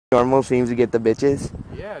Normal seems to get the bitches.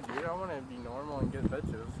 Yeah, dude, I want to be normal and get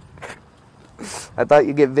bitches. I thought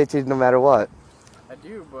you get bitches no matter what. I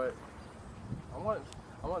do, but I want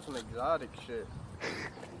some exotic shit.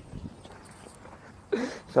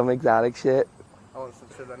 Some exotic shit. I want some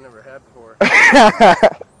shit I never had before.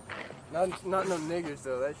 not no niggers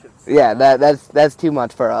though. That shit's Yeah, that's too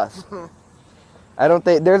much for us. I don't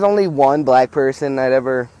think there's only one black person I'd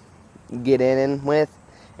ever get in with,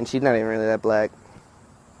 and she's not even really that black.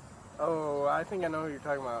 Oh, I think I know who you're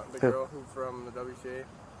talking about. The girl who from the WCA.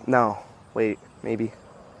 No, wait, maybe.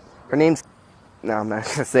 Her name's. No, I'm not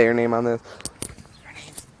gonna say her name on this.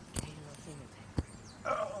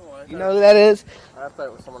 Oh, You know who that is? I thought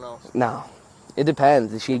it was someone else. No, it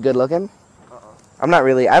depends. Is she good looking? Uh-uh. I'm not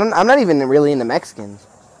really. I'm not even really into Mexicans.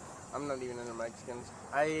 I'm not even into Mexicans.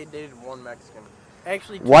 I dated one Mexican.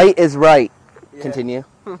 Actually, two. White is right. Yeah. Continue.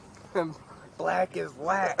 Black is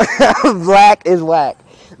whack. Black is whack.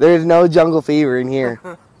 There's no jungle fever in here.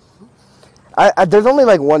 There's only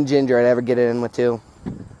like one ginger I'd ever get it in with too.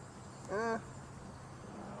 I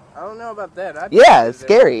don't know about that. Yeah, it's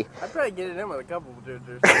scary. I'd probably get it in with a couple of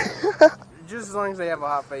gingers. Just as long as they have a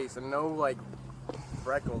hot face and no like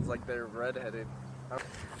freckles like they're redheaded.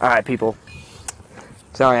 Alright, people.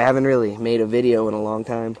 Sorry, I haven't really made a video in a long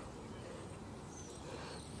time.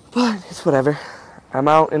 But it's whatever. I'm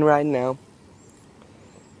out and riding now.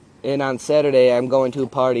 And on Saturday, I'm going to a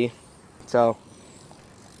party. So,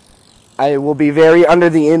 I will be very under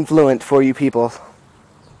the influence for you people.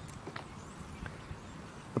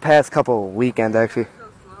 The past couple weekends, actually. So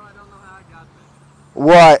slow, I don't know how I got this.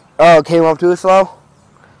 What? Oh, came up too slow?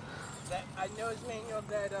 I know his manual of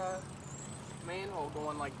that manhole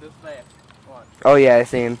going like this fast. Watch. Oh yeah, I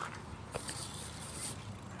seen.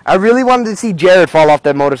 I really wanted to see Jared fall off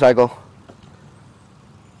that motorcycle.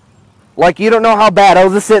 Like, you don't know how bad. I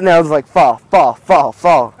was just sitting there, I was like, fall, fall, fall,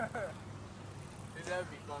 fall. Dude,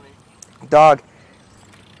 that'd be funny. Dog,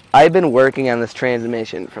 I've been working on this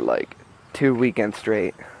transmission for like 2 weekends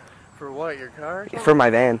straight. For what, your car? For my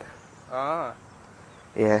van. Ah.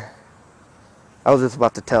 Yeah. I was just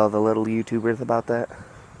about to tell the little YouTubers about that.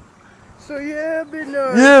 So yeah,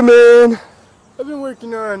 Yeah, man. I've been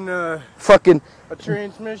working on Fucking. a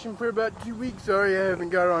transmission for about 2 weeks. Sorry I haven't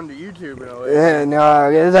got onto YouTube and all that. Yeah,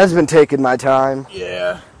 no, that's been taking my time.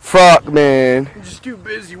 Yeah. Fuck, man. I'm just too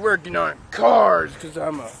busy working on cars because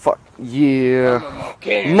I'm a Fuck, yeah.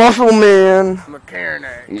 mechanic. Muscle man.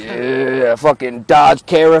 Mechanic. Yeah, fucking Dodge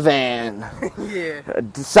Caravan. Yeah.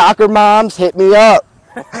 Soccer moms, hit me up.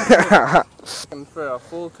 Looking for a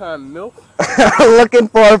full-time MILF. Looking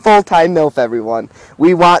for a full-time MILF, everyone.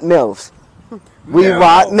 We want MILFs. We No.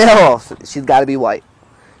 want MILFs. She's got to be white.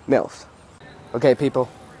 MILFs. Okay, people.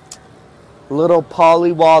 Little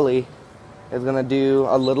Polly Wally is going to do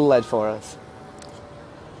a little ledge for us.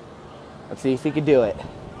 Let's see if he can do it.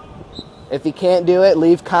 If he can't do it,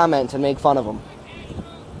 leave comments and make fun of him.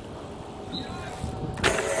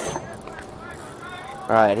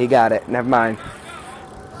 Alright, he got it. Never mind.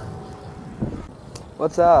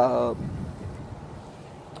 What's up?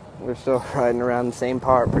 We're still riding around the same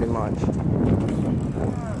part pretty much.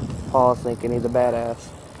 Paul's thinking he's a badass.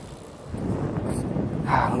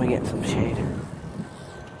 Let me get some shade.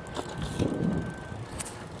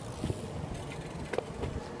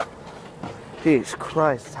 Jesus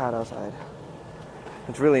Christ, it's hot outside.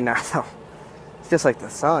 It's really not though. It's just like the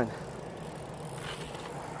sun.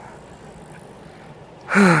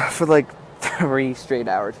 For like 3 straight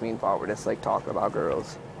hours, me and Paul were just like talking about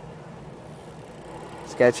girls.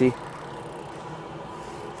 Sketchy.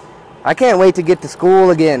 I can't wait to get to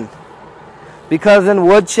school again. Because in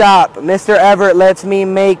wood shop, Mr. Everett lets me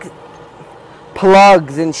make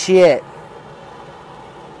plugs and shit.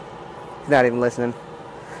 He's not even listening.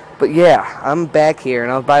 But yeah, I'm back here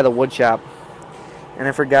and I was by the wood shop. And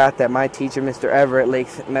I forgot that my teacher, Mr. Everett,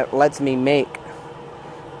 lets me make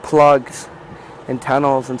plugs and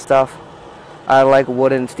tunnels and stuff. I like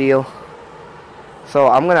wood and steel. So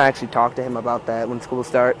I'm going to actually talk to him about that when school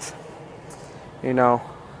starts. You know,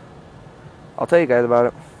 I'll tell you guys about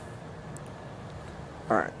it.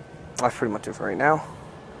 Alright, that's pretty much it for right now.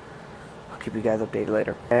 I'll keep you guys updated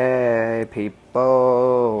later. Hey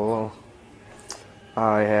people,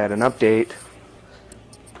 I had an update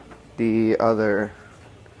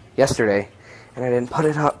yesterday, and I didn't put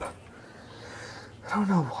it up. I don't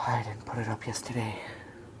know why I didn't put it up yesterday,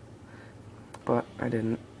 but I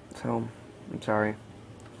didn't, so I'm sorry.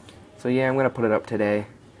 So yeah, I'm gonna put it up today,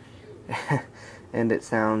 and it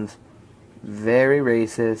sounds very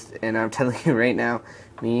racist, and I'm telling you right now,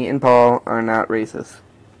 me and Paul are not racist.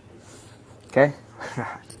 Okay?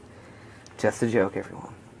 Just a joke,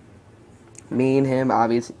 everyone. Me and him,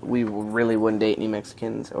 obviously, we really wouldn't date any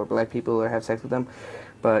Mexicans or black people or have sex with them,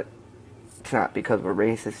 but it's not because we're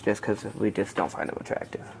racist, just because we just don't find them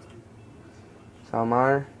attractive. Some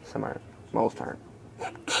are, some aren't. Most aren't.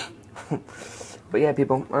 But yeah,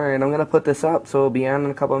 people, alright, I'm going to put this up, so it'll be on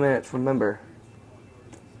in a couple of minutes, remember.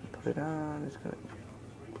 Put it on, it's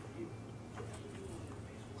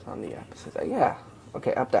on the opposite side, yeah.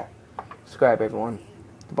 Okay, up there. Subscribe, everyone.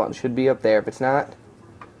 The button should be up there. If it's not,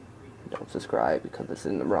 don't subscribe because it's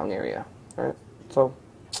in the wrong area. Alright, so,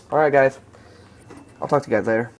 alright guys. I'll talk to you guys later.